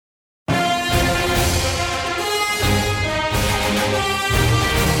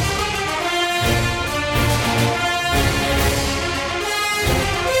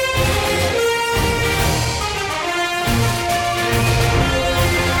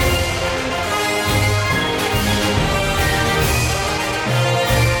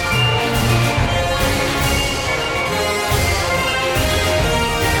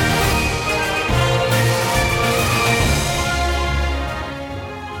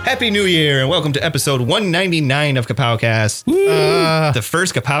Happy New Year and welcome to episode 199 of Kapowcast. The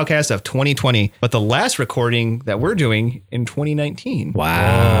first Kapowcast of 2020, but the last recording that we're doing in 2019.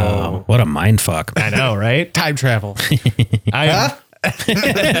 Wow. What a mind fuck. I know, right? Time travel. I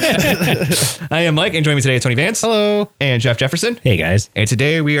am Mike, and joining me today is Tony Vance. Hello. And Jeff Jefferson. Hey, guys. And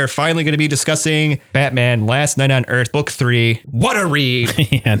today we are finally going to be discussing Batman Last Night on Earth, Book 3. What a read.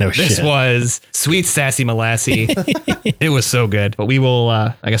 Yeah, no This shit. was sweet, sassy Molassy. It was so good. But we will,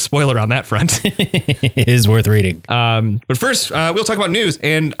 I guess, spoiler on that front. It is worth reading. But first, we'll talk about news.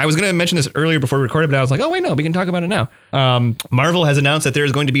 And I was going to mention this earlier before we recorded, but I was like, oh, wait, no, we can talk about it now. Marvel has announced that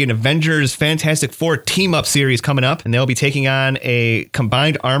there's going to be an Avengers Fantastic Four team-up series coming up, and they'll be taking on a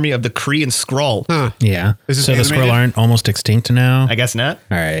combined army of the Kree and Skrull. Yeah. Is this So the animated? Skrull aren't almost extinct now? I guess not.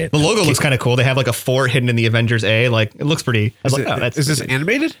 All right. The logo looks kind of cool. They have like a 4 hidden in the Avengers A. Like, it looks pretty. I was like, oh, that's Is this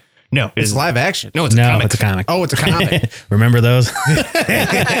animated? No, it It's isn't. live action. No, it's a No, comic. it's a comic. Oh, it's a comic. Remember those?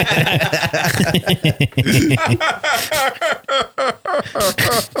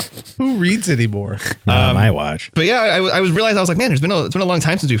 Who reads anymore? Not on my watch. But yeah, I was realized I was like, man, it's been a long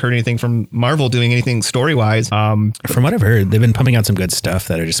time since we've heard anything from Marvel doing anything story wise. From what I've heard, they've been pumping out some good stuff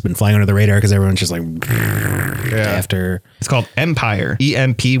that have just been flying under the radar because everyone's just like after. It's called Empyre,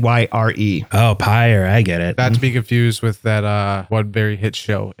 Empyre. Oh, Pyre. I get it. Not to be confused with that one very hit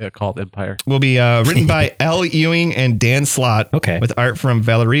show called Empire. Will be written by L. Ewing and Dan Slott. Okay. With art from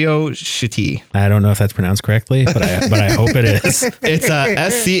Valerio Schiti. I don't know if that's pronounced correctly, but I hope it is. It's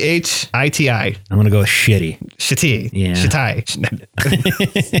Schiti. I'm going to go with shitty. Shiti. Yeah. Shitai.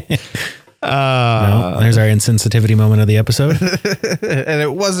 No, there's our insensitivity moment of the episode. And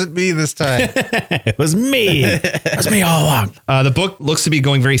it wasn't me this time. It was me. It was me all along. The book looks to be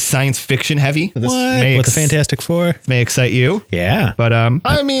going very science fiction heavy. This may With the Fantastic Four? may excite you. Yeah. But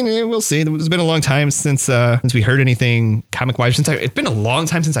I mean, we'll see. It's been a long time since we heard anything comic wise. It's been a long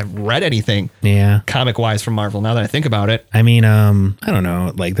time since I've read anything Yeah. comic wise from Marvel. Now that I think about it, I mean, I don't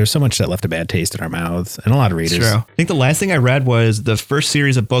know. Like, there's so much that left a bad taste in our mouths, and a lot of readers. true. I think the last thing I read was the first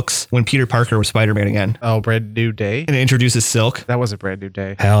series of books when Peter Parker was Spider-Man again, Oh, Brand New Day. and it introduces Silk. That was a Brand New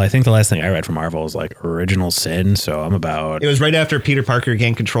Day. Hell, I think the last thing I read from Marvel was like Original Sin, so I'm about. It was right after Peter Parker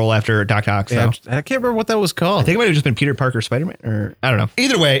gained control after Doc Ock. So. Yeah, I can't remember what that was called. I think it might have just been Peter Parker Spider-Man, or I don't know.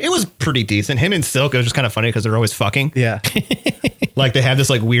 Either way, it was pretty decent. Him and Silk, it was just kind of funny because they're always fucking. Yeah. Like they have this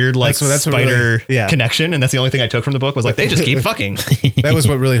like weird like That's what spider really- yeah. connection, and that's the only thing I took from the book was like they just keep fucking. That was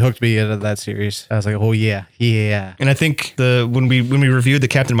what really hooked me into that series. I was like, oh, yeah. Yeah. And I think when we reviewed the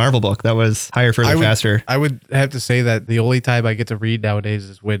Captain Marvel book, that was higher, further, faster. I would have to say that the only time I get to read nowadays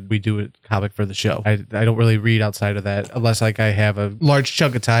is when we do a comic for the show. I don't really read outside of that unless like I have a large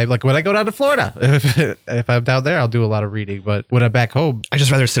chunk of time. Like when I go down to Florida, if I'm down there, I'll do a lot of reading. But when I'm back home, I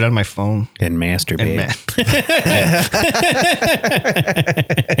just rather sit on my phone And masturbate. and man.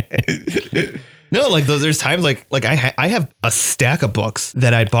 No, like there's times like I have a stack of books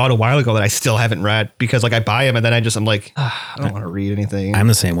that I bought a while ago that I still haven't read because like I buy them and then I'm like, I don't want to read anything. I'm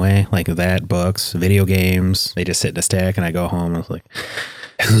the same way. Like that, books, video games, they just sit in a stack, and I go home and it's like,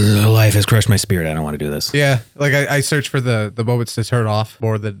 life has crushed my spirit. I don't want to do this. yeah, like I search for the moments to turn off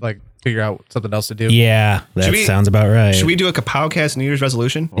more than like figure out something else to do. Yeah, that sounds about right. Should we do a Kapowcast New Year's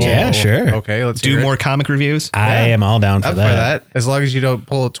resolution? Yeah, sure. Okay, let's Do hear it. more comic reviews? I am all down for I'm for that. that. As long as you don't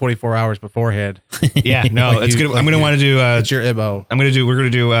pull it 24 hours beforehand. Yeah, no, Like it's you- good. like I'm gonna you- want to do. That's your MO. We're gonna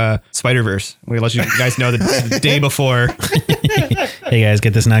do Spider-Verse. I'm gonna let you guys know the day before. Hey guys,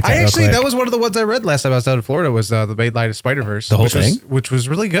 get this knocked out real quick. That was one of the ones I read last time I was down in Florida was the main line of Spider-Verse. The whole which thing? which was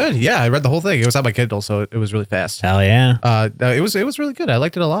really good. Yeah, I read the whole thing. It was on my Kindle, so it was really fast. Hell yeah. It was really good. I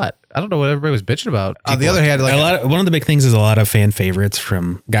liked it a lot. I don't know what everybody was bitching about. On the other hand, like One of the big things is a lot of fan favorites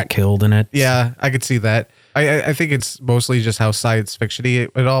from got killed in it. yeah, I could see that. I think it's mostly just how science fiction-y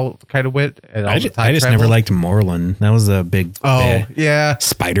it all kind of went. And all I the just, time never travel. liked Moreland. That was a big Yeah,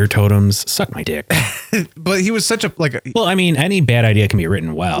 spider totems. Suck my dick. but he was such a Well, I mean, any bad idea can be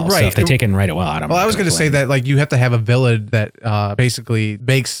written well. So Right. if they take it and write it well, I don't Well, I was going to say that like you have to have a villain that basically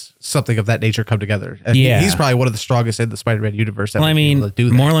makes something of that nature come together. And Yeah. he's probably one of the strongest in the Spider-Man universe. That Well, I would be mean, able to do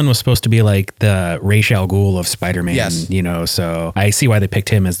that. Moreland was supposed to be like the Ra's al Ghul of Spider-Man, Yes. you know, so I see why they picked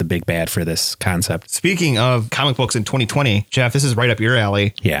him as the big bad for this concept. Speaking of comic books in 2020, Jeff, this is right up your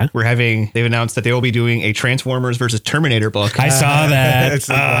alley. Yeah. They've announced that they will be doing a Transformers versus Terminator book. I saw that. It's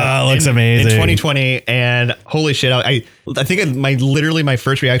like Looks in amazing. 2020, and holy shit, I think my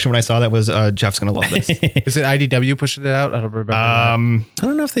first reaction when I saw that was Jeff's gonna love this. Is it IDW pushing it out? I don't remember. I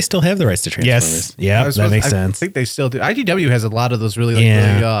don't know if they still have the rights to Transformers. Yes. Yeah, that makes sense. I think they still do. IDW has a lot of those really, like,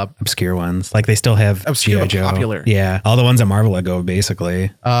 Yeah. really Obscure ones. Like they still have Obscure G.I. but Joe. popular. Yeah. All the ones at Marvel that go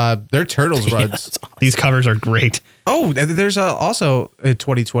basically. their Turtles runs. These covers are great. Oh, there's also in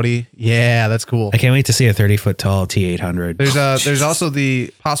 2020. Yeah, that's cool. I can't wait to see a 30-foot tall T800. There's also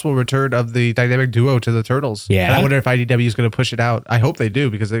the possible return of the dynamic duo to the Turtles. Yeah. And I wonder if IDW is going to push it out. I hope they do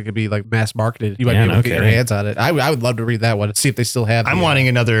because it could be like mass marketed. You might Yeah, be able to get your okay. hands on it. I would love to read that one. See if they still have. I'm wanting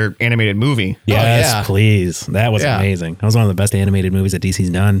another animated movie. Yes, yeah. please. That was Yeah. amazing. That was one of the best animated movies that DC's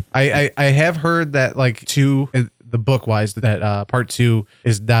done. I have heard that like the book wise that part 2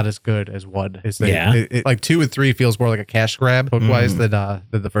 is not as good as 1. Yeah. Like 2 and 3 feels more like a cash grab book wise than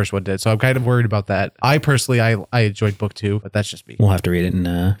the first one did. So I'm kind of worried about that. I personally I enjoyed book 2, but that's just me. We'll have to read it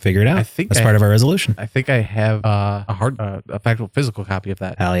and figure it out. I think That's I- part of our resolution. I think I have a factual physical copy of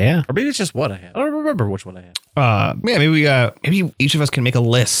that. Hell yeah. Or maybe it's just one I have. I don't remember which one I have. Maybe each of us can make a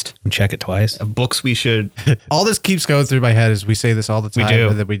list Check it twice. of books we should. All this keeps going through my head as we say this all the time, do.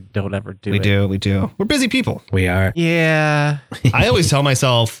 and then we don't ever do We it. do. We're busy people. We are. Yeah. I always tell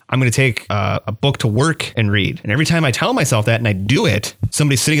myself I'm going to take a book to work and read. And every time I tell myself that and I do it,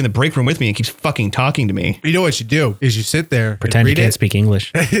 somebody's sitting in the break room with me and keeps fucking talking to me. You know what you do is you sit there Pretend and you read can't it, speak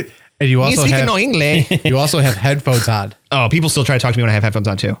English. and you also have English. you also have headphones on. Oh, people still try to talk to me when I have headphones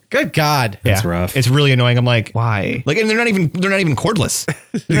on too. Good God. That's rough. It's really annoying. I'm like, why? Like, and they're not even cordless.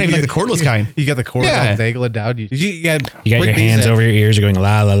 They're not even like the cordless kind. You got the cord Yeah. all dangling down. You got You got quick your hands music. over your ears. You're going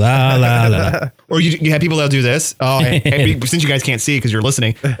la la la la la. Or you have people that'll do this. Oh, And since you guys can't see because you're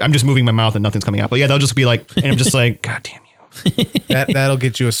listening, I'm just moving my mouth and nothing's coming out. But yeah, they'll just be like, and I'm just like, God damn you. that'll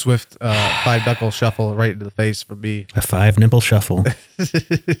get you a swift 5-knuckle shuffle right into the face from me. A 5-nipple shuffle.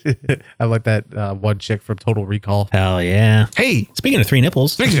 I like that one chick from Total Recall. Hell yeah. Hey, Speaking of 3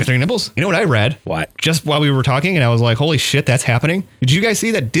 nipples. speaking of three nipples, you know what I read? What? Just while we were talking, and I was like, holy shit, that's happening. Did you guys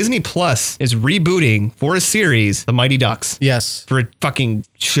see that Disney Plus is rebooting for a series The Mighty Ducks? Yes. For a fucking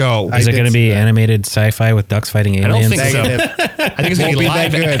show. Is it did going to see be that. animated sci-fi with ducks fighting I don't aliens? think so. Negative. I think it's gonna Won't be be that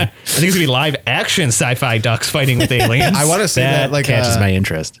live. good. I think it's gonna be live action sci-fi ducks fighting with aliens. I want to say That that like catches my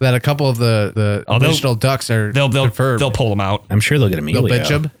interest. that a couple of the Oh, they'll- original ducks are they'll confirmed. they'll pull them out. I'm sure they'll get They'll Emilio. bitch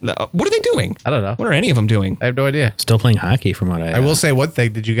them. What are they doing? I don't know. What are any of them doing? I have no idea. Still playing hockey from what I will say one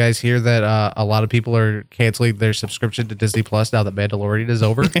thing. Did you guys hear that a lot of people are canceling their subscription to Disney Plus now that Mandalorian is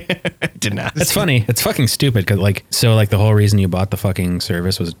over? I did not. It's funny. It's fucking stupid because the whole reason you bought the fucking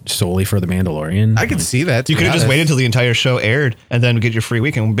service was solely for the Mandalorian. I can see that. to You be could have just honest. waited till the entire show aired and then get your free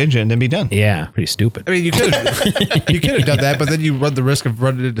week and binge it and then be done. Yeah, pretty stupid. I mean, you could have done that, but then you run the risk of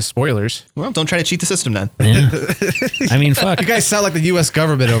running into spoilers. Well, don't try to cheat the system then. I mean, fuck. You guys sound like the U.S.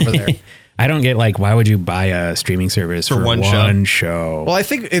 government over there. I don't get why would you buy a streaming service for one show? Well, I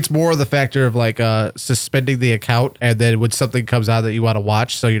think it's more the factor of suspending the account, and then when something comes out that you want to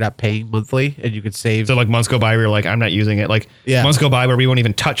watch, so you're not paying monthly, and you can save. So like months go by where you're like, I'm not using it. Like Yeah. months go by where we won't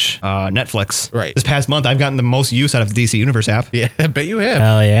even touch Netflix. Right. This past month, I've gotten the most use out of the DC Universe app. Yeah, I bet you have.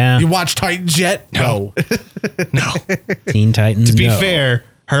 Hell yeah. You watch Titans yet? No. No. Teen Titans. To be no. fair,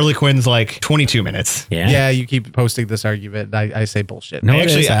 Harley Quinn's like 22 minutes. Yeah. Yeah, you keep posting this argument. And I say bullshit. No,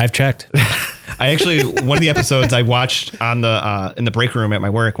 Actually, I've checked. I actually one of the episodes I watched on the in the break room at my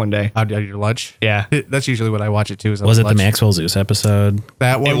work one day. On your lunch? Yeah. That's usually when I watch it too. Is on Was it the lunch. Maxwell Zeus episode?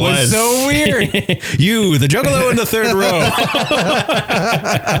 That one It was was. so weird. You, the Juggalo in the third row.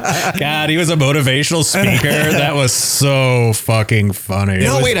 God, he was a motivational speaker. That was so fucking funny.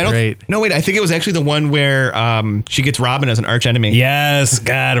 No, was wait, I don't. great. No, wait, I think it was actually the one where she gets Robin as an arch enemy. Yes,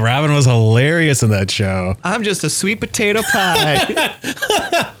 God, Robin was hilarious in that show. I'm just a sweet potato pie.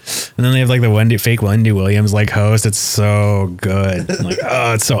 And then they have the fake Wendy Williams host. It's so good.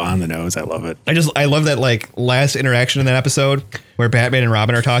 It's so on the nose. I love it. I love that last interaction in that episode where Batman and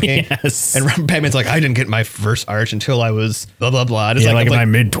Robin are talking. Yes. And Batman's like, I didn't get my first arch until I was blah blah blah. It's Yeah, I'm in my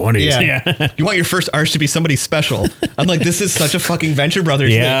mid-20s. Yeah. You want your first arch to be somebody special. I'm like, this is such a fucking Venture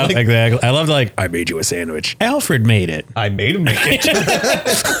Brothers Yeah, thing. Like, exactly. I loved I made you a sandwich. Alfred made it. I made him make it.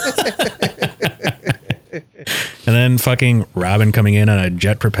 And then fucking Robin coming in on a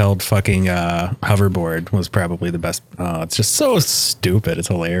jet-propelled fucking hoverboard was probably the best. Oh, it's just so stupid. It's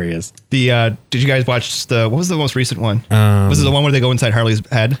hilarious. Did you guys watch what was the most recent one? Was it the one where they go inside Harley's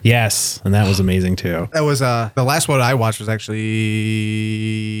head? Yes, and that was amazing too. That was the last one I watched was actually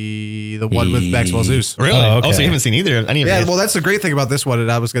the one with Maxwell Zeus. Really? Oh, Oh, okay. so you haven't seen any of Yeah, these? well, that's the great thing about this one,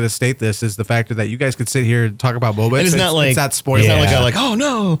 and I was going to state this is the fact that you guys could sit here and talk about moments. And it's not it's not spoiling. It's not Yeah. like oh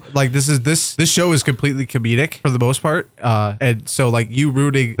no. Like this show is completely comedic for for the most part. And so like you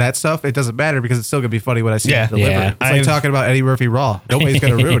rooting that stuff, it doesn't matter because it's still gonna be funny when I see Yeah. it deliver. Yeah. It's like talking about Eddie Murphy Raw. Nobody's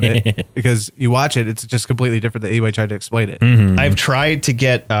gonna ruin it because you watch it, it's just completely different than anybody tried to explain it. I've tried to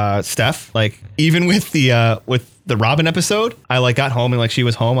get Steph, like even with the Robin episode, I like got home and like she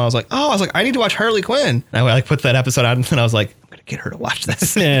was home. I was like, I need to watch Harley Quinn. And I like put that episode on and I was like, I'm gonna get her to watch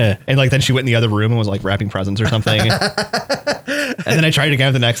this. Yeah. And like then she went in the other room and was like wrapping presents or something. And then I tried again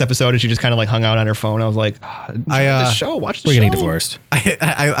with the next episode and she just kind of like hung out on her phone. I was like, this show, watch the We're show. getting divorced.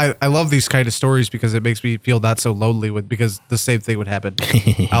 I love these kind of stories because it makes me feel not so lonely because the same thing would happen.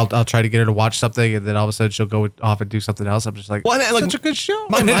 I'll try to get her to watch something and then all of a sudden she'll go off and do something else. I'm just like, Well, and, like, such a good show.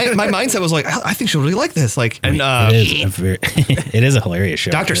 My mindset was like, I think she'll really like this. Like, and It is a hilarious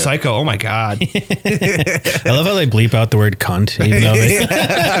show. Dr. Psycho, oh my God. I love how they bleep out the word cunt, even though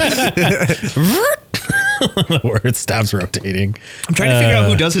the word stops rotating. I'm trying to figure out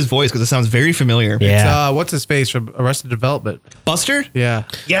who does his voice because it sounds very familiar. Yeah. What's his face from Arrested Development? Buster? Yeah.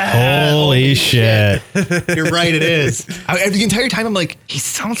 Yeah. Holy shit. You're right, it is. The entire time I'm like, he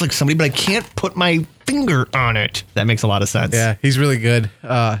sounds like somebody, but I can't put my finger on it. That makes a lot of sense. Yeah, he's really good.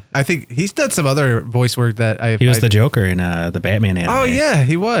 I think he's done some other voice work that He was the Joker in the Batman anime. Oh yeah,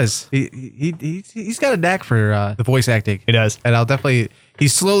 he was. He's got a knack for the voice acting. He does. And I'll definitely.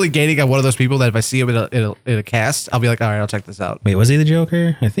 He's slowly gaining on one of those people that if I see him in a cast, I'll be like, all right, I'll check this out. Wait, was he the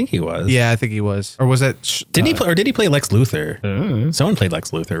Joker? I think he was. Yeah, I think he was. Or was that? Did he play Lex Luthor? Someone played Lex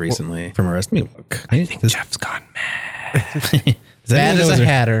Luthor recently from Arrested. Let me look. I think Jeff's gone mad. Is that Mad one of as a those-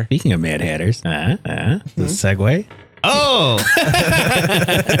 hatter. Speaking of Mad Hatters, the segue. Oh.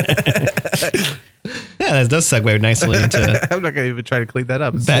 Yeah, that does segue nicely into I'm not gonna even try to clean that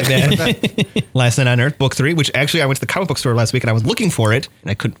up. Batman. Last Night on Earth, book 3, which actually I went to the comic book store last week and I was looking for it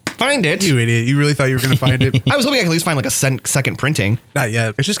and I couldn't find it. You idiot! You really thought you were gonna find it? I was hoping I could at least find like a second printing. Not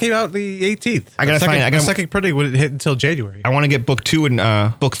yet. It just came out the 18th. I gotta find it. The second printing wouldn't hit until January. I want to get book 2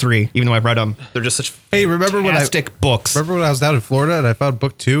 and book 3, even though I've read them. They're just such Hey, remember when fantastic books. Remember when I was down in Florida and I found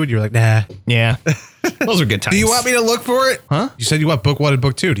book 2 and you were like, nah. Yeah. Those are good times. Do you want me to look for it? Huh? You said you want book 1 and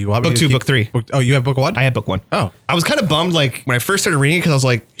book 2. Do you want Book me to 2, keep- book 3. Oh, you have book 1? I had book 1. Oh. I was kind of bummed like when I first started reading it because I was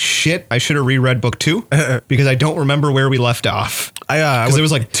like, shit, I should have reread book 2 because I don't remember where we left off. Because it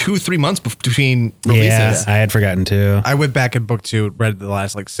was like 2-3 months between releases. Yeah, I had forgotten too. I went back in book 2 and read the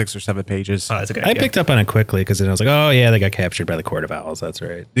last like 6 or 7 pages. Oh, that's a good I idea. picked up on it quickly because then I was like, oh yeah, they got captured by the Court of Owls. That's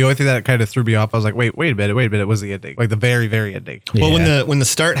right. The only thing that kind of threw me off, I was like, wait a minute, was the ending. Like the very, very ending. Well, Yeah. when the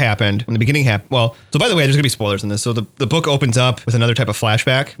start happened, when the beginning happened, well, so by the way, there's gonna be spoilers in this. So the book opens up with another type of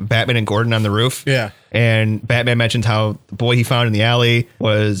flashback, Batman and Gordon on the roof. Yeah. And Batman mentioned how the boy he found in the alley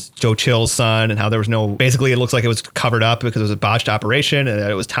was Joe Chill's son and how there was basically it looks like it was covered up because it was a botched operation and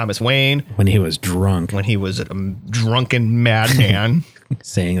that it was Thomas Wayne When he was drunk, when he was a drunken madman.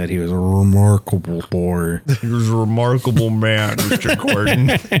 saying that he was a remarkable boy. He was a remarkable man, Mr.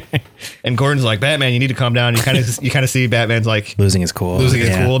 Gordon. And Gordon's like, Batman, you need to calm down. You kind of see Batman's like Losing his cool. losing his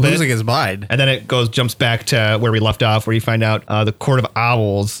Yeah. cool a bit. Losing his mind. And then it jumps back to where we left off, where you find out the Court of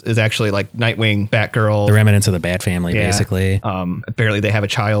Owls is actually like Nightwing, Batgirl. The remnants of the Bat family, Yeah. basically. Apparently they have a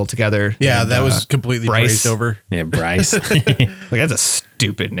child together. Yeah, And, that was completely Bryce. braced over. Yeah, Bryce. like that's a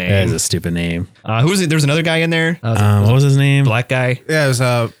stupid name. That is a stupid name. Who was it? There's another guy in there. What was his name? Black guy. Yeah, it was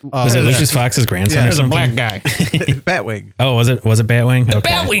Was it Lucius Fox's grandson Yeah, or There's a something? black guy. Batwing. Oh, was it Batwing? Okay.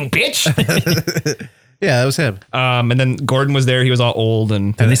 Batwing, bitch. Yeah, that was him. And then Gordon was there. He was all old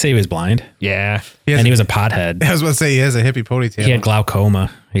and Didn't they say he was blind? yeah. And he was a pothead. I was about to say he has a hippie ponytail. He had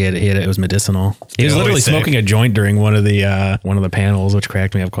glaucoma. He had it was medicinal. He was Yeah, literally always sick. smoking a joint during one of the panels, which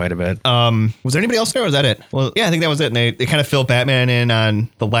cracked me up quite a bit. Was there anybody else there or was that it? Well, yeah, I think that was it. And they kind of filled Batman in on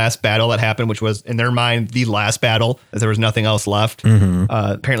the last battle that happened, which was in their mind the last battle, as there was nothing else left.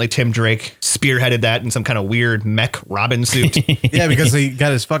 Apparently Tim Drake spearheaded that in some kind of weird mech Robin suit. Yeah, because he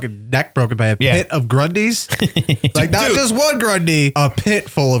got his fucking neck broken by a Yeah. pit of Grundys. Like not Dude. just one Grundy, a pit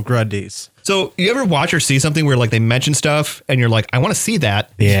full of Grundys. So you ever watch or see something where like they mention stuff and you're like, I want to see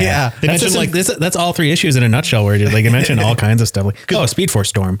that. Yeah. They That's, mentioned, just, that's all 3 issues in a nutshell where they can mention all kinds of stuff. Like, oh, Speed Force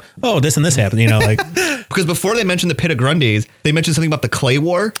Storm. Oh, this and this happened. You know, like, Because before they mentioned the Pit of Grundys, they mentioned something about the Clay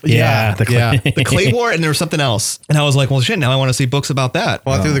War. yeah. The Clay War, and there was something else. And I was like, well, shit, now I want to see books about that.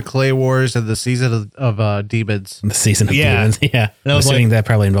 Well, through the Clay Wars and the season of demons. The season of Yeah. demons. Yeah. And I I'm was assuming like- that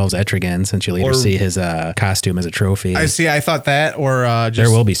probably involves Etrigan since you later Or- see his costume as a trophy. I thought that, or There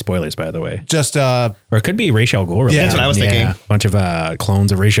just will be spoilers, by the way. just Or it could be Ra's al Ghul. Yeah, that's what I was Yeah. thinking. A bunch of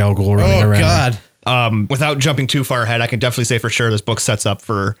clones of Ra's al Ghul running oh around. god, without jumping too far ahead, I can definitely say for sure this book sets up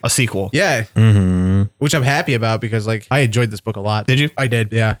for a sequel. Yeah. Which I'm happy about because like I enjoyed this book a lot. Did you? I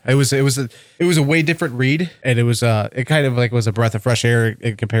did. Yeah. It was a way different read, and it kind of like was a breath of fresh air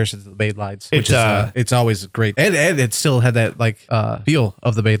in comparison to the main lines. Which it's always great, and it still had that like feel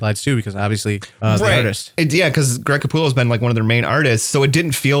of the main lines too, because obviously the artist. Because Greg Capullo has been like one of their main artists, so it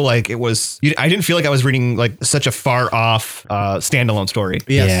didn't feel like it was. I didn't feel like I was reading like such a far off standalone story.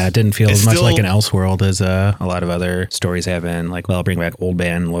 Yes. Yeah, it didn't feel It's as much still- like an Elseworld as a lot of other stories have been. Like, well, I'll bring back Old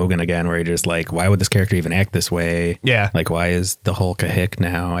Man Logan again, where you're just like, why would this character even act this way? Yeah. Like, why is the Hulk a hick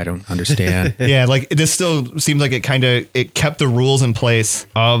now? I don't understand. Yeah, like this still seems like it kept the rules in place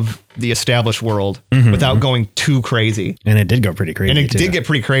of the established world without going too crazy. And it did go pretty crazy. And it too. did get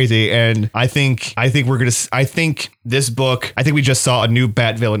pretty crazy. And I think this book, I think we just saw a new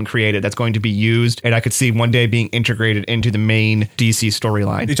Bat villain created that's going to be used. And I could see one day being integrated into the main DC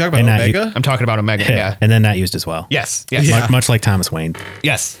storyline. You talking about And not Omega? I'm talking about Omega. Yeah. And then not used as well. Yes. Yes. Yeah. Much like Thomas Wayne.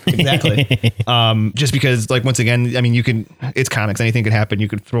 Yes, exactly. Just because, like, once again, I mean, it's comics. Anything could happen. You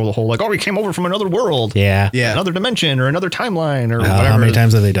could throw the whole, like, oh, we came over from another world. Yeah. Yeah. Another dimension or another timeline or whatever. How many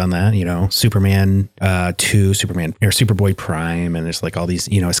times have they done that? You know, Superman 2, Superman or Superboy Prime, and there's like all these,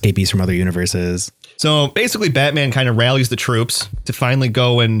 escapees from other universes. So basically, Batman kind of rallies the troops to finally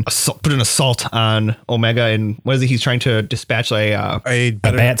go and put an assault on Omega. And what is it? He's trying to dispatch A A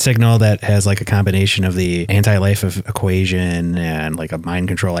better, bat signal that has like a combination of the anti-life of equation and like a mind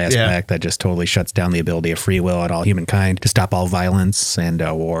control aspect that just totally shuts down the ability of free will at all humankind to stop all violence and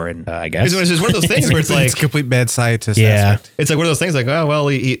war. And I guess It's just one of those things where it's like, complete mad scientist Yeah. aspect. it's like one of those things like, oh, well,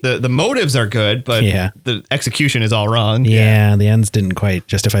 the motives are good, but Yeah. the execution is all wrong. yeah, the ends didn't quite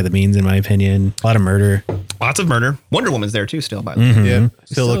justify the means, in my opinion. A lot of murder. Lots of murder. Wonder Woman's there too, still, by the way. Yeah.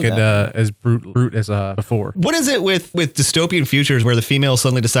 Still Still looking that. as brute as before. What is it with dystopian futures where the females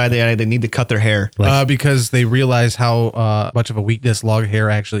suddenly decide they need to cut their hair? Because they realize how much of a weakness long hair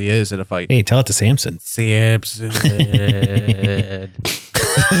actually is in a fight. Hey, tell it to Samson. Samson.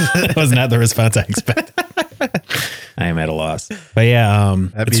 That was not the response I expected. I am at a loss. But yeah,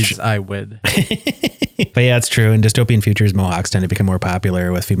 That means I win. but yeah, it's true. In dystopian futures, Mohawks tend to become more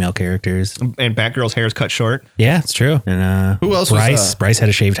popular with female characters. And Batgirl's hair is cut short. Yeah, it's true. And Who else was, Bryce? Bryce had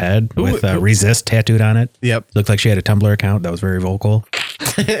a shaved head with resist tattooed on it. Yep. Looked like she had a Tumblr account that was very vocal.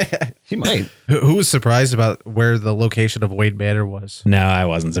 She might. Who was surprised about where the location of Wayne Manor was? No, I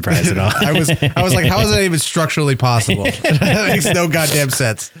wasn't surprised at all. I was like, how is that even structurally possible? That makes no goddamn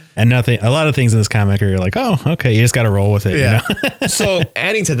sense. And nothing. A lot of things in this comic are like, oh, okay, you just got to roll with it. Yeah. You know? So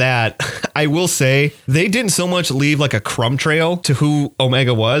adding to that, I will say they didn't so much leave like a crumb trail to who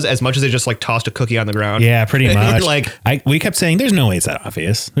Omega was as much as they just like tossed a cookie on the ground. Yeah, pretty much. Like, we kept saying, "There's no way it's that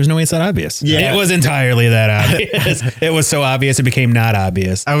obvious. There's no way it's that obvious." Yeah. It was entirely that obvious. It was so obvious it became not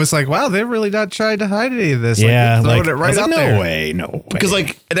obvious. I was like, wow, they're really not trying to hide any of this. Yeah, like, like, throwing it I was right like, out no there. way, no way. because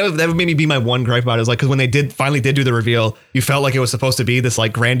like that would maybe be my one gripe about it is like because when they finally did do the reveal, you felt like it was supposed to be this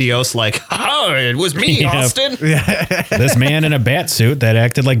like grandiose like, oh, it was me, Yeah. Austin. This man in a bat suit that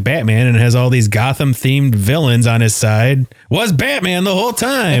acted like Batman and has all these Gotham themed villains on his side was Batman the whole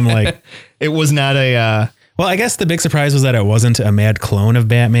time. Like, It was not a. well, I guess the big surprise was that it wasn't a mad clone of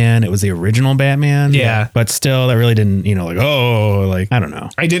Batman. It was the original Batman. Yeah. But still, that really didn't, like, I don't know.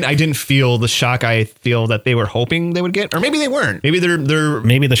 I didn't feel the shock I feel that they were hoping they would get, or maybe they weren't. Maybe they're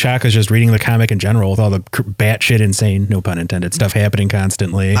Maybe the shock is just reading the comic in general with all the batshit insane, no pun intended, stuff happening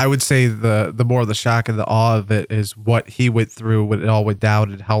constantly. I would say the more of the shock and the awe of it is what he went through when it all went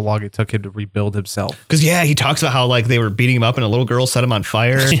down and how long it took him to rebuild himself. because he talks about how like they were beating him up and a little girl set him on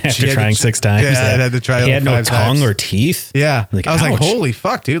fire. After had trying to- 6 times. Yeah, and had to try He like had no 5 tongue times. or teeth. Yeah. Like, I was like, ouch. holy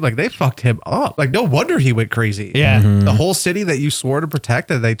fuck, dude. Like, they fucked him up. Like, no wonder he went crazy. Yeah. The whole city that you swore to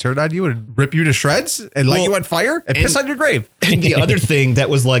protect and they turned on you and rip you to shreds and light Well, you on fire and piss on your grave. And the other thing that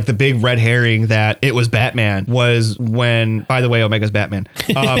was like the big red herring that it was Batman was when, by the way, Omega's Batman.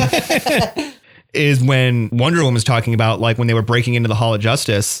 Is when Wonder Woman was talking about like when they were breaking into the Hall of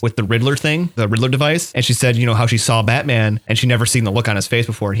Justice with the Riddler thing, the Riddler device. And she said, how she saw Batman and she never seen the look on his face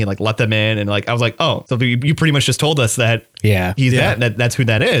before. And he like let them in. And like, I was like, oh, so you pretty much just told us that Yeah. he's Yeah. that's who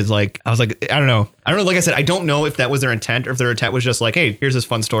that is. Like, I was like, I don't know. Like I said, I don't know if that was their intent or if their intent was just like, hey, here's this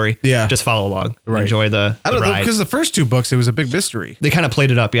fun story. Yeah. Just follow along. Right. Enjoy the I don't know, ride. because the first 2 books, it was a big mystery. They kind of played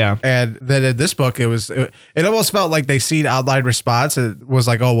it up. Yeah. And then in this book, it almost felt like they seen outline response. And it was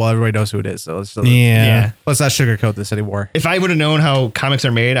like, oh, well, everybody knows who it is. So Yeah. let's not sugarcoat this anymore. If I would have known how comics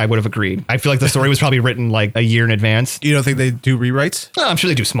are made, I would have agreed. I feel like the story was probably written like a year in advance. You don't think they do rewrites? Well, I'm sure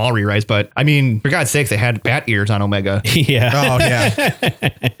they do small rewrites, but I mean, for God's sakes, they had bat ears on Omega. Yeah. Oh,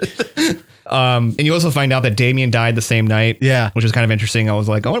 yeah. And you also find out that Damien died the same night. Yeah. Which was kind of interesting. I was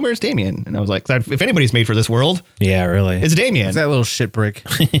like, oh, where's Damien? And I was like, if anybody's made for this world, Yeah, really. it's Damien. It's that little shit brick.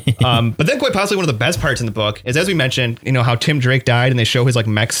 But then quite possibly one of the best parts in the book is, as we mentioned, how Tim Drake died and they show his like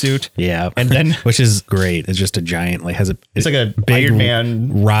mech suit. Yeah. And then which is great. It's just a giant, like it's like a big Iron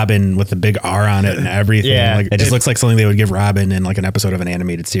Man Robin with the big R on it and everything. Yeah. Like it just looks like something they would give Robin in like an episode of an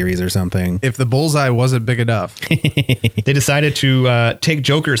animated series or something. If the bullseye wasn't big enough. They decided to take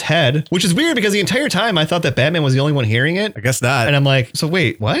Joker's head, which is weird because the entire time I thought that Batman was the only one hearing it. I guess not. And I'm like, so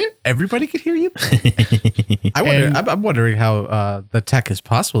wait, what? Everybody could hear you? I'm wondering how the tech is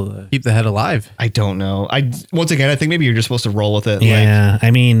possible to keep the head alive. I don't know. Once again, I think maybe you're just supposed to roll with it. Yeah.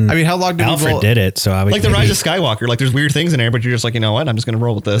 I mean, how long did Alfred did it? So I would Like the Rise of Skywalker. Like there's weird things in there, but you're just like, you know what? I'm just going to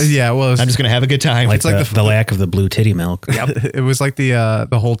roll with this. Yeah, well, I'm just going to have a good time. like the lack of the blue titty milk. it was like the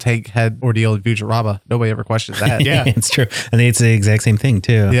whole tank head ordeal in Futurama. Nobody ever questioned that. Yeah. It's true. And it's the exact same thing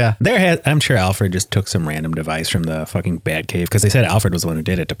too. Yeah. I'm sure Alfred just took some random device from the fucking Batcave because they said Alfred was the one who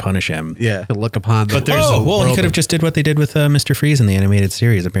did it to punish him. Yeah, to look upon. But there's a well, he world could have just did what they did with Mr. Freeze in the animated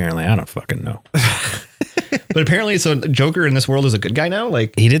series. Apparently, I don't fucking know. But apparently, so Joker in this world is a good guy now.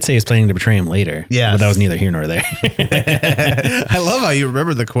 Like He did say he's planning to betray him later. Yes. But that was neither here nor there. I love how you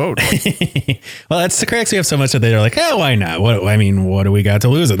remember the quote. Well, that's the cracks we have so much that they're like, oh, why not? What do we got to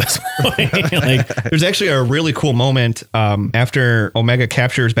lose at this point? Like, there's actually a really cool moment after Omega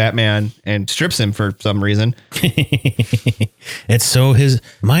captures Batman and strips him for some reason. it's so his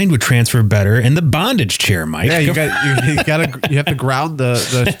mind would transfer better in the bondage chair, Mike. Yeah, you have to ground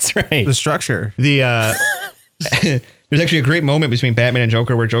the That's right. the structure. There's actually a great moment between Batman and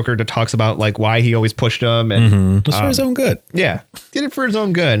Joker where Joker talks about like why he always pushed him and Just for his own good. yeah, did it for his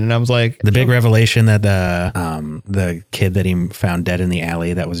own good. And I was like, The big revelation that the kid that he found dead in the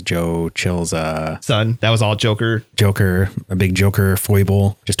alley, that was Joe Chill's son, that was all Joker. a big Joker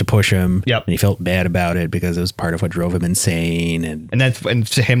foible just to push him. Yep. And he felt bad about it because it was part of what drove him insane. And And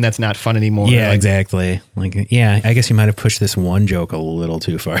to him, that's not fun anymore. yeah, Like, exactly. Like, yeah, I guess you might have pushed this one joke a little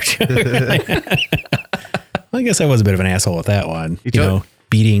too far. I guess I was a bit of an asshole with that one.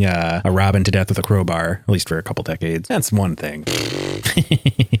 Beating a Robin to death with a crowbar, at least for a couple decades. That's one thing.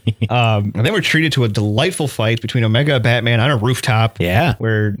 And then we're treated to a delightful fight between Omega and Batman on a rooftop. Yeah.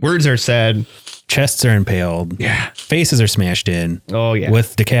 Where words are said. Chests are impaled. Yeah. Faces are smashed in. Oh, yeah.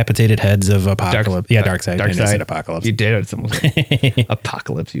 With decapitated heads of Apocalypse. Darkseid. Dark I said side. Apocalypse. You did. It's almost like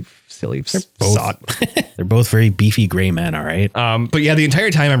Apocalypse, you silly sot. They're both very beefy gray men, all right? But yeah, the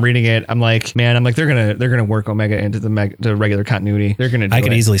entire time I'm reading it, I'm like, they're gonna work Omega into the regular continuity. They're gonna do I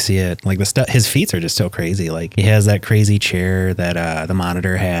could it. easily see it. Like his feats are just so crazy. Like he has that crazy chair that the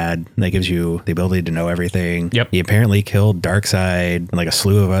Monitor had that gives you the ability to know everything. Yep. He apparently killed Darkseid and like a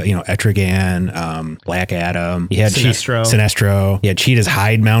slew of Etrigan, Black Adam. He had Sinestro. He had Cheetah's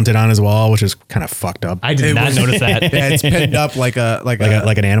hide mounted on his wall, which is kind of fucked up. I did not notice that. Yeah, it's pinned up like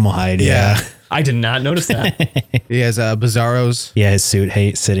an animal hide. Yeah. I did not notice that. He has Bizarro's Yeah, his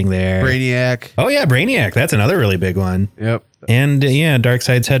suit sitting there. Brainiac. Oh yeah, Brainiac. That's another really big one. Yep. And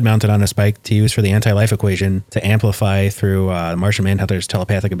Darkseid's head mounted on a spike to use for the anti-life equation to amplify through Martian Manhunter's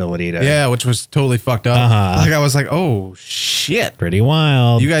telepathic ability to. Yeah, which was totally fucked up. Like I was like, oh shit. Pretty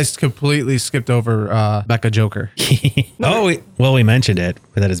wild. You guys completely skipped over Mecha Joker. We mentioned it.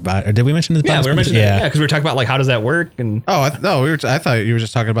 That his body. Or did we mention his body? Yeah, we were mentioning that. Yeah, because we were talking about like how does that work and. Oh I thought you were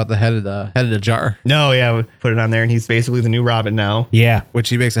just talking about the head of the jar. No, yeah, we put it on there, and he's basically the new Robin now. Yeah, which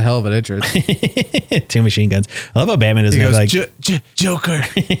he makes a hell of an entrance. 2 machine guns. I love how Batman is goes, like Joker.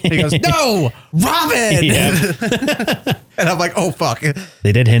 He goes, no, Robin. Yeah. And I'm like, oh fuck.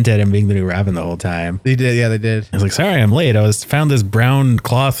 They did hint at him being the new Robin the whole time. They did, yeah, they did. I was like, sorry, I'm late. I found this brown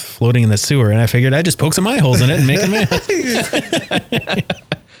cloth floating in the sewer, and I figured I'd just poke some eye holes in it and make a mess.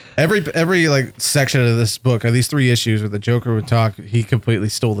 Every like section of this book, or these 3 issues where the Joker would talk, he completely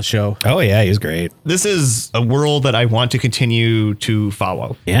stole the show. Oh yeah, he was great. This is a world that I want to continue to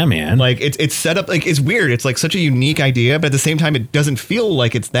follow. Yeah, man. Like it's set up like it's weird. It's like such a unique idea, but at the same time, it doesn't feel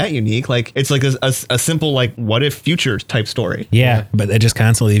like it's that unique. Like it's like a simple like what if future type story. Yeah, but it just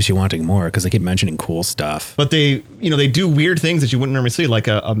constantly leaves you wanting more because they keep mentioning cool stuff. But they do weird things that you wouldn't normally see, like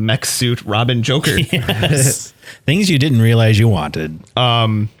a mech suit Robin Joker. Yes. Things you didn't realize you wanted.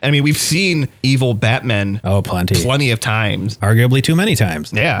 I mean, we've seen evil Batman. Oh, plenty of times. Arguably too many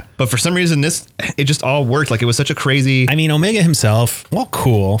times. Yeah, but for some reason, it just all worked. Like it was such a crazy. I mean, Omega himself, well,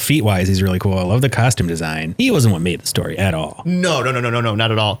 cool. Feet wise, he's really cool. I love the costume design. He wasn't what made the story at all. No,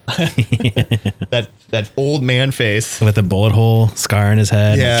 not at all. that old man face with a bullet hole scar in his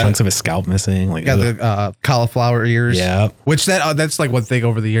head, yeah, and chunks of his scalp missing. Like got the cauliflower ears. Yeah, which that's like one thing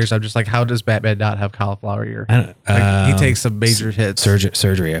over the years. I'm just like, how does Batman not have cauliflower ear? I Yeah. He takes some major hits.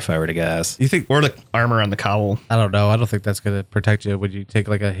 Surgery, if I were to guess. You think? Or the armor on the cowl. I don't know. I don't think that's gonna protect you when you take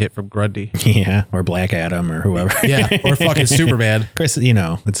like a hit from Grundy. Yeah, or Black Adam or whoever. Yeah, or fucking Superman. Of course, you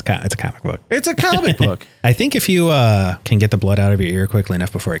know, it's a comic book. It's a comic book. I think if you can get the blood out of your ear quickly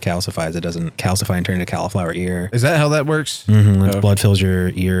enough before it calcifies, it doesn't calcify and turn into cauliflower ear. Is that how that works? Blood fills your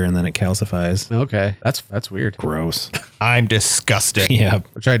ear and then it calcifies. Okay, that's weird. Gross. I'm disgusted. Yeah.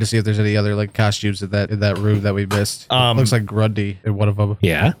 I'm trying to see if there's any other like costumes in that room that we missed. Looks like Grundy in one of them.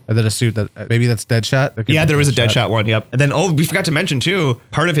 Yeah. And then a suit that maybe that's Deadshot. That could Yeah, be there was a Deadshot one. Yep. And then we forgot to mention too.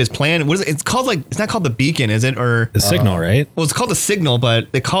 Part of his plan. What is it? It's called like it's not called the Beacon, is it? Or The signal, right? well, it's called the Signal,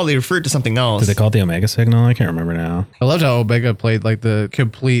 but they refer it to something else. Did they call it the Omega signal? I can't remember now. I loved how Omega played like the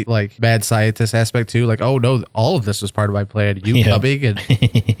complete like mad scientist aspect too. Like, oh no, all of this was part of my plan. You coming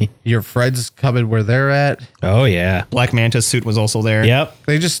and your friends coming where they're at. Oh yeah. Black Manta's suit was also there. Yep.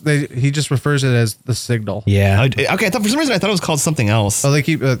 He just refers it as the Signal. Yeah. Okay, I thought for some reason I thought it was called something else. Oh, they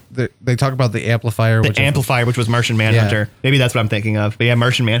keep they talk about the amplifier, The Amplifier, which was Martian Manhunter. Yeah. Maybe that's what I'm thinking of. But yeah,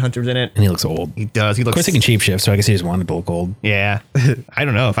 Martian Manhunter's in it. And he looks old. He does. He Of looks. course, he can cheap shift, so I guess he just wanted to look old. Yeah. I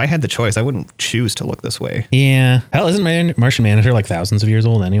don't know. If I had the choice, I wouldn't choose to look this way. Yeah. Hell, isn't Martian Manhunter like thousands of years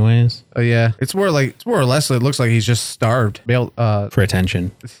old, anyways? Oh yeah, it's more or less. It looks like he's just starved. For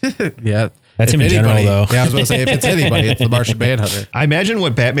attention. Yeah. That's If him in general, anybody- though. Yeah, I was going to say if it's anybody, it's the Martian Manhunter. I imagine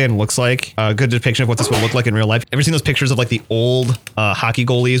what Batman looks like. A good depiction of what this would look like in real life. Ever seen those pictures of like the old hockey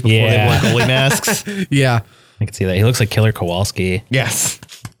goalies before Yeah. they wore goalie masks? Yeah. I can see that. He looks like Killer Kowalski. Yes.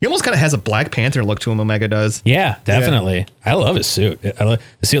 He almost kind of has a Black Panther look to him. Omega does. Yeah, definitely. I love his suit. The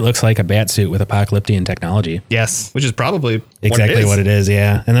suit looks like a bat suit with apocalyptic technology. Yes, which is probably Exactly what it is.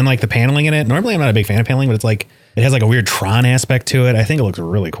 Yeah. And then like the paneling in it. Normally, I'm not a big fan of paneling, but it's like it has like a weird Tron aspect to it. I think it looks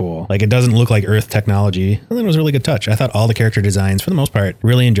really cool. Like it doesn't look like Earth technology. And then it was a really good touch. I thought all the character designs, for the most part,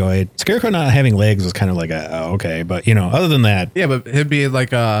 really enjoyed. Scarecrow not having legs was kind of like okay, but you know, other than that, Yeah, but him being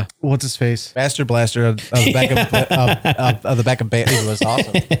like what's his face, Master Blaster on the back of the back of Batman was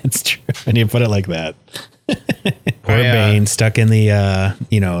awesome. it's true. And you put it like that. Poor I, Bane stuck in the the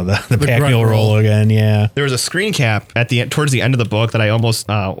Pac-Mule grunt roll roll. again. Yeah. There was a screen cap at the end, towards the end of the book that I almost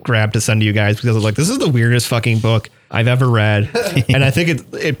grabbed to send to you guys because I was like, this is the weirdest fucking book I've ever read. And I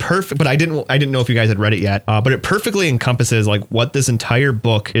think it perfect, but I didn't know if you guys had read it yet. But it perfectly encompasses like what this entire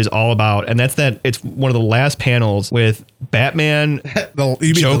book is all about. And that's that it's one of the last panels with Batman, You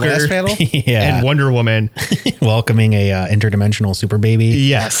mean Joker, the last panel? Yeah. and Wonder Woman. Welcoming a interdimensional super baby.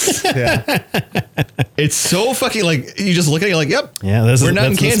 Yes. Yeah. It's so fucking like, you just look at it, you're like, yep. Yeah, We're not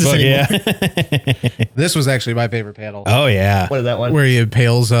in that's this Kansas book, anymore. Yeah. This was actually my favorite panel. Oh yeah. What is that one? Where he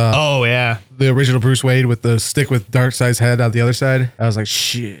impales Oh, yeah. the original Bruce Wayne with the stick with Darkseid's head on the other side. I was like,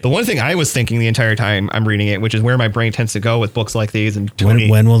 shit. The one thing I was thinking the entire time I'm reading it, which is where my brain tends to go with books like these, and Tony,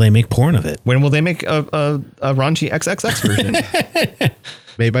 When will they make porn of it? when will they make a raunchy XXX version?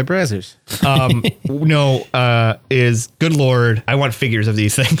 Made by Brazzers. Is good Lord, I want figures of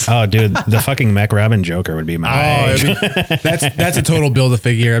these things. Oh, dude, the fucking Mac Robin Joker would be my. I mean, that's a total build a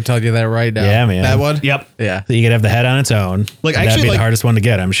figure. I'm telling you that right now. Yeah, man. That one? Yep. Yeah. So you could have the head on its own. Like, And that'd actually, be like- the hardest one to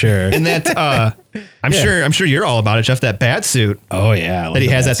get, I'm sure. And that I'm sure you're all about it, Jeff. That bat suit. Oh yeah, I love That he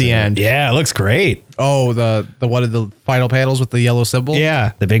the has bat at the suit. end. Yeah, it looks great. Oh, the one of the final panels with the yellow symbol?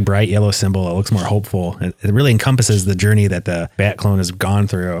 Yeah. The big bright yellow symbol. It looks more hopeful. It really encompasses the journey that the Bat clone has gone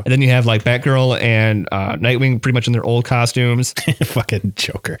through. And then you have like Batgirl and Nightwing pretty much in their old costumes. Fucking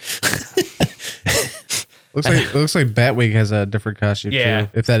Joker. Looks like Batwing has a different costume Yeah. too.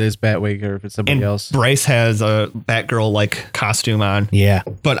 If that is Batwing or if it's somebody And else. Bryce has a Batgirl like costume on. Yeah.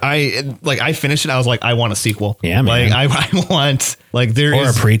 But I finished it. I was like, I want a sequel. Yeah, man. Like I want like there Or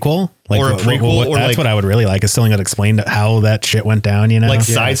is a prequel. Or a prequel, or that's like- what I would really like is something that explained how that shit went down, you know? like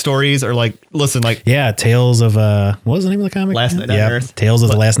side stories or like listen like Yeah, Tales of what was the name of the comic? Last Night on Earth. Tales of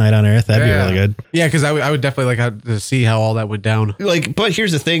the Last Night on Earth. That'd Yeah. be really good. Yeah, because I would definitely like to see how all that went down. but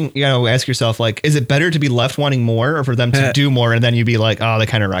here's the thing, you know, ask yourself like, is it better to be left wanting more or for them to do more and then you'd be like, oh, they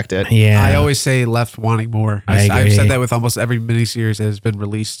kind of wrecked it. Yeah. I always say left wanting more. I I've agree. said that with almost every miniseries that has been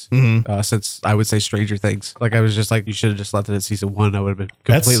released since I would say Stranger Things. Like I was just like, you should have just left it at season 1. I would have been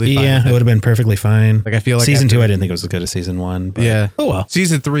completely fine. Yeah, with it it. would have been perfectly fine. Like I feel like season after- 2, I didn't think it was as good as season 1. But Yeah. Oh well.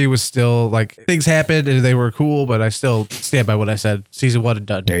 Season 3 was still like things happened and they were cool, but I still stand by what I said. Season 1 and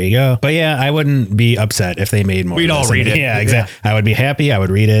done. There you go. But yeah, I wouldn't be upset if they made more. We'd of all this. read it. Yeah, exactly. I would be happy. I would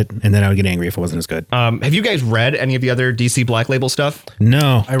read it, and then I would get angry if it wasn't as good. Have you guys read any of the other DC Black Label stuff?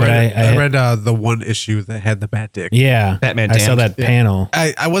 No, I but read the one issue that had the Bat Dick. Yeah, Batman I saw Damned. that panel,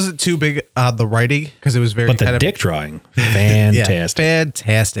 I wasn't too big on the writing because it was very but the kind of dick drawing, fantastic.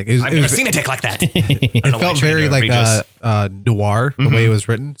 fantastic. It I've never seen a dick like that. It felt very like noir the way it was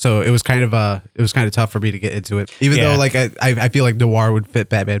written, so it was kind of tough for me to get into it. Even though like I feel like noir would fit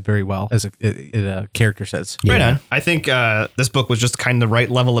Batman very well as in a character sense. Right on. I think this book was just kind of the right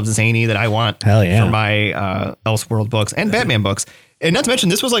level of zany that I want Hell yeah. for my Elseworld books and Batman books. And not to mention,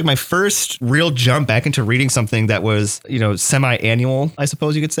 this was like my first real jump back into reading something that was, semi-annual, I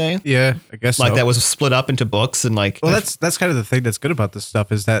suppose you could say. Yeah, I guess Like so. that was split up into books and like. Well, that's kind of the thing that's good about this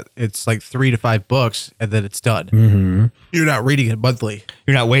stuff is that it's like 3 to 5 books and then it's done. Mm-hmm. You're not reading it monthly.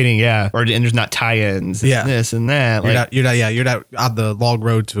 You're not waiting, and there's not tie-ins, Yeah. this and that. You're not on the long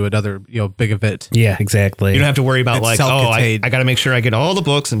road to another big event. Yeah, exactly. You don't have to worry about It's I self-contained. got to make sure I get all the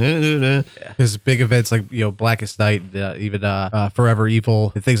books and. Because big events like Blackest Night, even Forever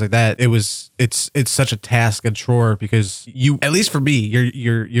Evil, and things like that. It's such a task and chore because at least for me,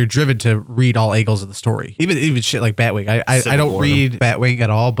 you're driven to read all angles of the story. Even shit like Batwing. I don't read Batwing at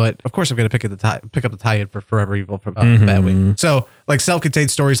all, but of course I'm gonna pick up the tie-in for Forever Evil from Batwing. So like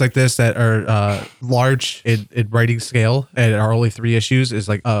self-contained stories like this that are large in writing scale and are only 3 issues is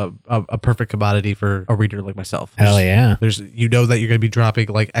like a perfect commodity for a reader like myself. Hell yeah. There's that you're going to be dropping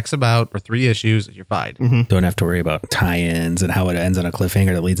like X amount for 3 issues and you're fine. Don't have to worry about tie-ins and how it ends on a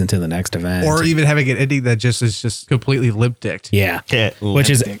cliffhanger that leads into the next event. Or even having an ending that just is just completely limp-dicked. yeah. Yeah, Which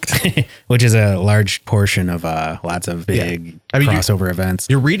is a large portion of lots of big crossover events.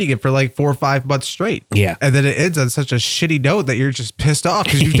 You're reading it for like 4 or 5 months straight. Yeah. And then it ends on such a shitty note that you're just pissed off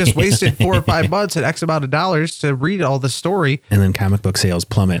because you've just wasted 4 or 5 months and X amount of dollars to read all the story. And then comic book sales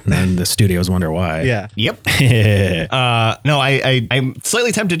plummet, and then the studios wonder why. Yeah. Yep. No, I'm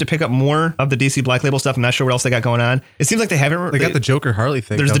slightly tempted to pick up more of the DC Black Label stuff. I'm not sure what else they got going on. It seems like they haven't. They got the Joker Harley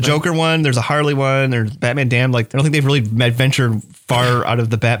thing. There's the don't they? Joker one. There's a Harley one. There's Batman Damned. Like I don't think they've really ventured far out of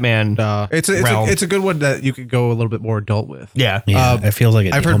the Batman. realm. It's a good one that you could go a little bit more adult with. Yeah. Yeah, it feels like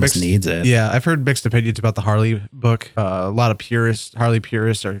it I've heard almost mixed, needs it. Yeah, I've heard mixed opinions about the Harley book. A lot of Harley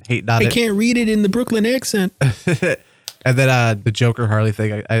purists are hating on I it. can't read it in the Brooklyn accent. And then the Joker Harley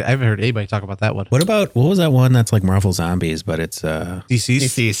thing, I haven't heard anybody talk about that one. What was that one that's like Marvel Zombies, but it's Deceased?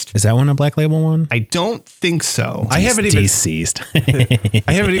 Deceased. is that one a Black Label one? I don't think so. I haven't even Deceased. I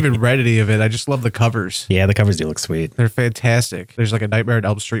haven't even read any of it. I just love the covers. Yeah, the covers do look sweet. They're fantastic. There's like a Nightmare on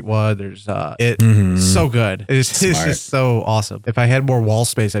Elm Street one. There's so good. It's just so awesome. If I had more wall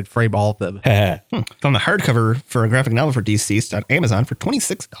space, I'd frame all of them. Found the hardcover for a graphic novel for Deceased on Amazon for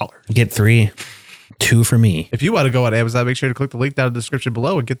 $26. Get 3, 2 for me. If you want to go on Amazon, make sure to click the link down in the description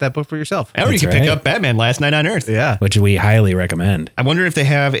below and get that book for yourself. Or you That's can pick right. up Batman Last Night on Earth. Yeah. Which we highly recommend. I wonder if they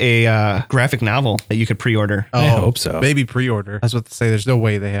have a graphic novel that you could pre-order. I hope so. Maybe pre-order. I was about to say there's no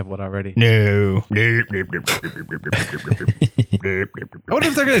way they have one already. No. I wonder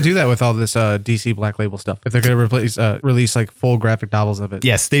if they're going to do that with all this DC Black Label stuff. If they're going to release like full graphic novels of it.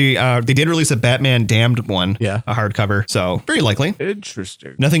 Yes, they did release a Batman Damned one. Yeah. A hardcover. So very likely.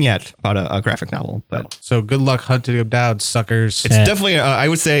 Interesting. Nothing yet about a graphic novel, but So good luck hunting them down, suckers. it's definitely, I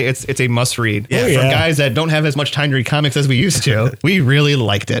would say it's a must read. Yeah. For guys that don't have as much time to read comics as we used to. We really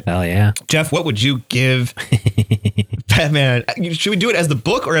liked it. Hell yeah. Jeff, what would you give Batman? Should we do it as the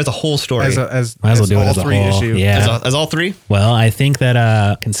book or as a whole story? as Might as well do it all as a 3 whole. issue. Yeah. As all 3? Well, I think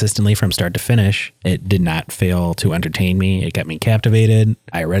that consistently from start to finish, it did not fail to entertain me. It got me captivated.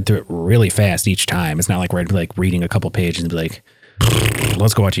 I read through it really fast each time. It's not like where I'd be like reading a couple pages and be like,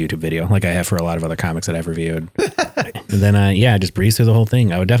 let's go watch a YouTube video like I have for a lot of other comics that I've reviewed. And then, I just breezed through the whole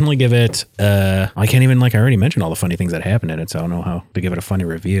thing. I would definitely give it, I can't even, I already mentioned all the funny things that happened in it, so I don't know how to give it a funny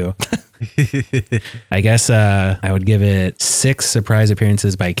review. I guess I would give it 6 surprise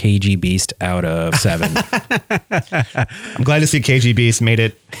appearances by KG Beast out of 7. I'm glad to see KG Beast made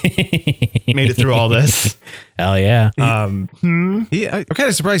it through all this. Hell yeah. I'm kind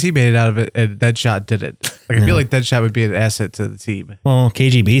of surprised he made it out of it and Deadshot didn't. I feel like Deadshot would be an asset to the team. Well,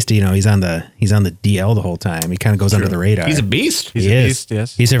 KG Beast, he's on the DL the whole time. He kind of goes under the radar. He's a beast. He's He a is. beast,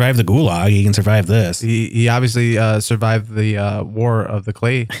 yes. He survived the gulag. He can survive this. He obviously survived the war of the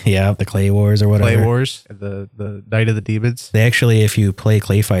Clay Yeah, the Clay Wars or whatever. Clay Wars, the Night of the Demons. They actually, if you play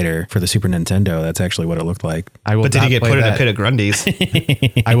Clay Fighter for the Super Nintendo, that's actually what it looked like. I will But did not he get play put in a that. pit of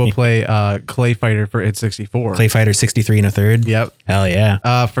Grundies? I will play Clay Fighter for N64. Clay Fighter 63 and a third. Yep. Hell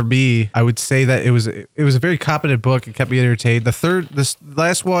yeah. For me, I would say that it was a very competent book. It kept me entertained. This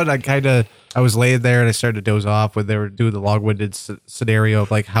last one, I kind of I was laying there and I started to doze off when they were doing the long-winded scenario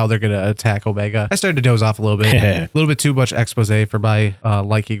of like how they're going to attack Omega. I started to doze off a little bit. A little bit too much expose for my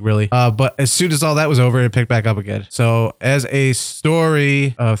liking, really. But as soon as all that was over, it picked back up again. So as a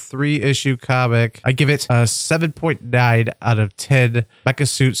story, a 3-issue comic, I give it a 7.9 out of 10 Mecha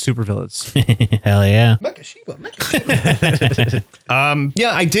Suit supervillains. Hell yeah.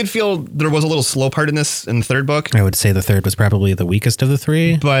 Yeah, I did feel there was a little slow part in this in the third book, I would say the third was probably the weakest of the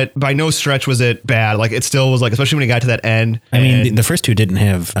three. but by no stretch was it bad. Like it still was like, especially when it got to that end. I mean, and- the first two didn't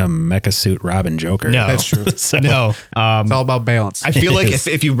have a Mecha Suit Robin Joker. No. That's true. So- no. It's all about balance. I feel like is.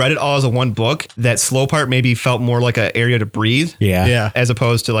 if you read it all as a one book, that slow part maybe felt more like an area to breathe. Yeah. Yeah. As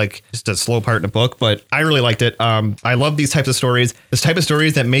opposed to like just a slow part in a book. But I really liked it. I love these types of stories. This type of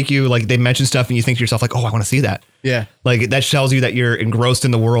stories that make you like, they mention stuff and you think to yourself like, oh, I want to see that. Yeah. Like that tells you that you're engrossed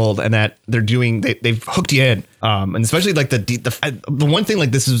in the world and that they've hooked you in. And especially like the one thing,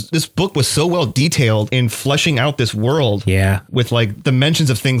 like this book was so well detailed in fleshing out this world. Yeah. With like the mentions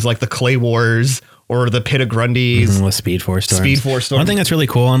of things like the Clay Wars or the Pit of Grundys. With Speed Force Storms. Speed Force Storms. One thing that's really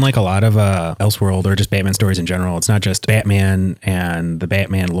cool, unlike a lot of Elseworld or just Batman stories in general, it's not just Batman and the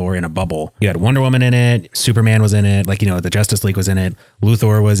Batman lore in a bubble. You had Wonder Woman in it, Superman was in it, like, the Justice League was in it,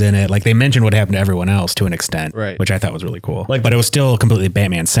 Luthor was in it. Like they mentioned what happened to everyone else to an extent, Right. which I thought was really cool. Like- but it was still completely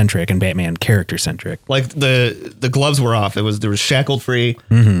Batman centric and Batman character centric. Like the gloves were off. There was shackled free,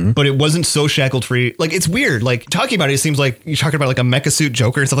 but it wasn't so shackled free. Like it's weird. Like talking about it, it seems like you're talking about like a Mecha Suit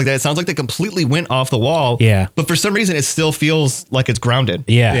Joker and stuff like that. It sounds like they completely went off the wall. Yeah. But for some reason, it still feels like it's grounded.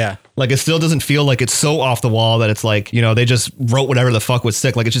 Yeah. Yeah. Like it still doesn't feel like it's so off the wall that it's like, they just wrote whatever the fuck was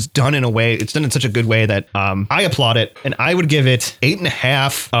sick. Like it's just done in a way. It's done in such a good way that I applaud it. And I would give it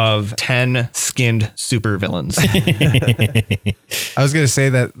 8.5 of 10 skinned super villains. I was going to say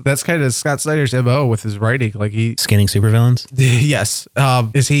that's kind of Scott Snyder's MO with his writing. Like Skinning supervillains. yes,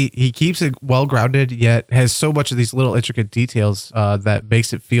 is he keeps it well grounded, yet has so much of these little intricate details that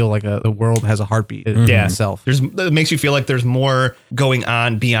makes it feel like the world has a heartbeat in itself. It makes you feel like there's more going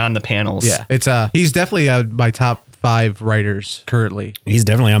on beyond the panels. Yeah, it's he's definitely my top 5 writers currently. He's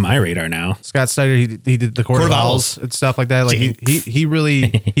definitely on my radar now. Scott Snyder, he did the Court of Owls and stuff like that. Like he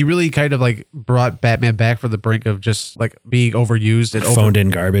really kind of like brought Batman back from the brink of just like being overused and Phoned in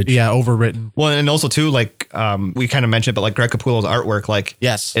garbage. Yeah, overwritten. Well, and also too, like we kind of mentioned, but like Greg Capullo's artwork, like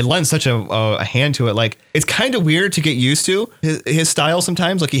Yes. it lends such a hand to it. Like it's kind of weird to get used to his style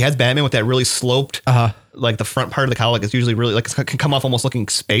sometimes. Like he has Batman with that really sloped, like the front part of the cowl, like it's usually really like it can come off almost looking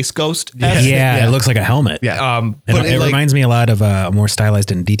space ghost. Yeah, it looks like a helmet. Yeah. But it like, reminds me a lot of a more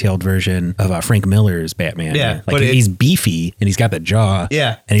stylized and detailed version of Frank Miller's Batman. Yeah, like but he's beefy and he's got the jaw.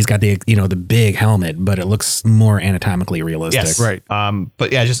 Yeah. and he's got the the big helmet, but it looks more anatomically realistic. yes, Right.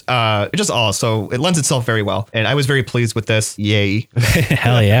 But yeah, just all. So it lends itself very well, and I was very pleased with this. Yay!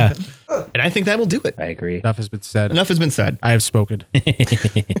 Hell yeah, And I think that will do it. I agree. Enough has been said. Enough has been said. I have spoken.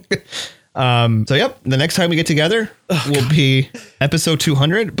 So yep, the next time we get together will be episode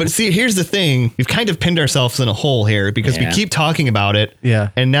 200. But see, here's the thing: we've kind of pinned ourselves in a hole here because we Yeah. keep talking about it. Yeah.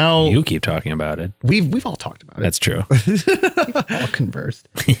 and now You keep talking about it. we've all talked about it. That's true. All conversed.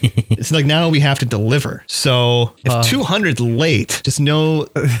 It's like now we have to deliver. So if 200's late, just know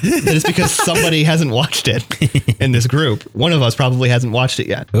that it's because somebody hasn't watched it in this group. One of us probably hasn't watched it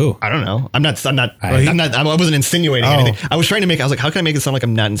yet. Ooh. I don't know. I wasn't insinuating anything. I was trying to I was like, how can I make it sound like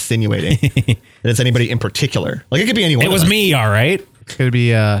I'm not insinuating that it's anybody in particular? Like it could be anyone. It was me, all right. It's gonna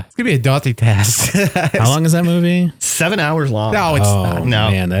be a daunting task. How long is that movie? 7 hours long. No, it's Oh not. No.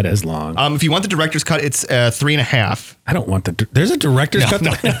 man, that is long. If you want the director's cut, it's 3.5. I don't want there's a director's cut.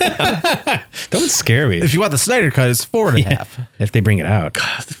 Don't scare me. If you want the Snyder cut, it's 4.5. If they bring it out,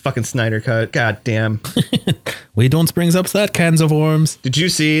 The fucking Snyder cut. God damn. we don't brings up that cans of worms. Did you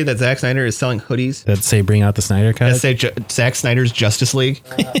see that Zack Snyder is selling hoodies That say bring out the Snyder cut. that say Zack Snyder's Justice League?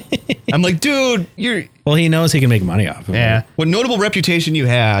 I'm like, dude, you're. Well, he knows he can make money off of Yeah. it. What notable reputation you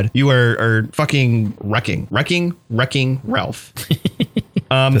had, you are fucking wrecking Ralph.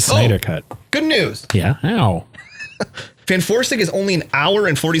 The Snyder cut. Good news. Yeah. Ow. Fanforstic is only an hour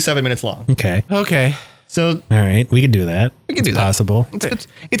and 47 minutes long. Okay. Okay. So All right. We can do that. we can do It's that. possible.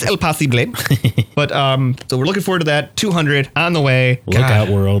 It's el posible. But so we're looking forward to that. 200 on the way. Look out,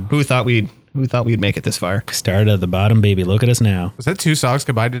 world. Who thought we'd make it this far? Start at the bottom, baby. Look at us now. Was that 2 songs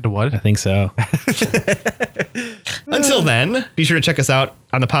combined into one? I think so. Until then, be sure to check us out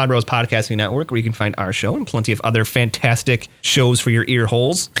on the Pod Rose Podcasting Network, where you can find our show and plenty of other fantastic shows for your ear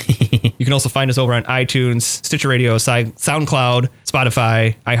holes. You can also find us over on iTunes, Stitcher Radio, SoundCloud,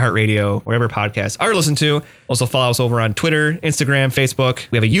 Spotify, iHeartRadio, wherever podcasts are listened to. Also follow us over on Twitter, Instagram, Facebook.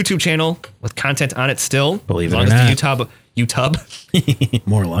 We have a YouTube channel with content on it still. Believe as it long or as not. the YouTube.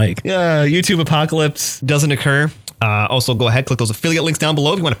 More like. YouTube apocalypse doesn't occur. Also, go ahead, click those affiliate links down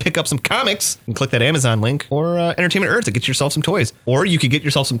below if you want to pick up some comics and click that Amazon link, or Entertainment Earth to get yourself some toys. Or you could get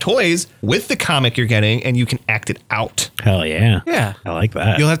yourself some toys with the comic you're getting and you can act it out. Hell yeah. Yeah. I like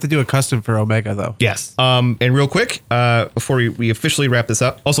that. You'll have to do a custom for Omega, though. Yes. And real quick, before we officially wrap this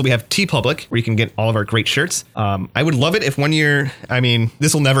up, also we have TeePublic where you can get all of our great shirts. I would love it if one year, I mean,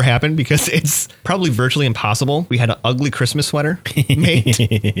 this will never happen because it's probably virtually impossible. We had an ugly Christmas sweater made.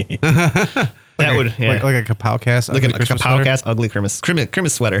 That would, yeah. Like a Kapowcast. Like a Kapowcast ugly Christmas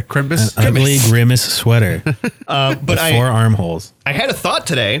sweater. Crimbus. An ugly grimace sweater. But with 4 armholes. I had a thought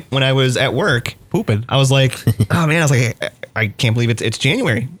today when I was at work. Pooping. I was like, oh man, I was like, I can't believe it's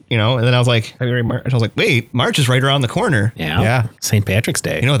January, you know? And then I was like, February, March. I was like, wait, March is right around the corner. Yeah. Yeah. St. Patrick's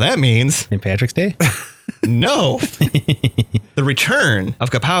Day. You know what that means? St. Patrick's Day? No. The return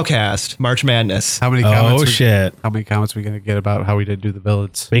of Kapowcast, March Madness. How many Oh, comments? shit. How many comments are we going to get about how we didn't do the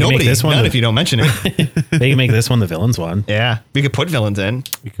villains? We can Nobody, make this one. none if you don't mention it. They can make this one the villains one. Yeah, we could put villains in.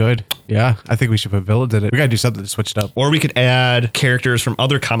 We could. Yeah. I think we should put villains in it. We got to do something to switch it up. Or we could add characters from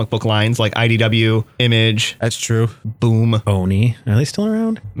other comic book lines like IDW, Image, That's true. Boom. Oni. Are they still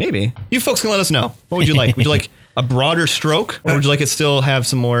around? Maybe. You folks can let us know. What would you like? Would you like a broader stroke? Or would you like it still have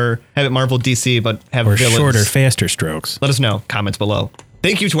some more, have it Marvel DC, but have Or villains? shorter, faster strokes? Let us know. Comments below.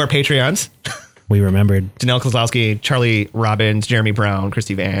 Thank you to our Patreons. We remembered. Janelle Kozlowski, Charlie Robbins, Jeremy Brown,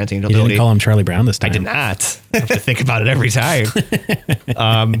 Christy Vance, Angel You didn't Doty. call him Charlie Brown this time. I did not. I have to think about it every time.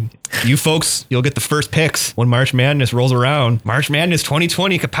 You folks, you'll get the first picks when March Madness rolls around. March Madness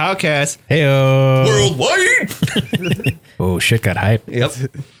 2020 Kapowcast. Heyo. Worldwide. Oh, shit got hype. Yep.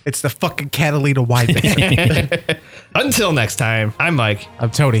 It's the fucking Catalina Wide Man. Until next time, I'm Mike.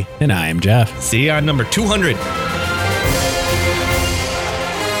 I'm Tony. And I am Jeff. See you on number 200.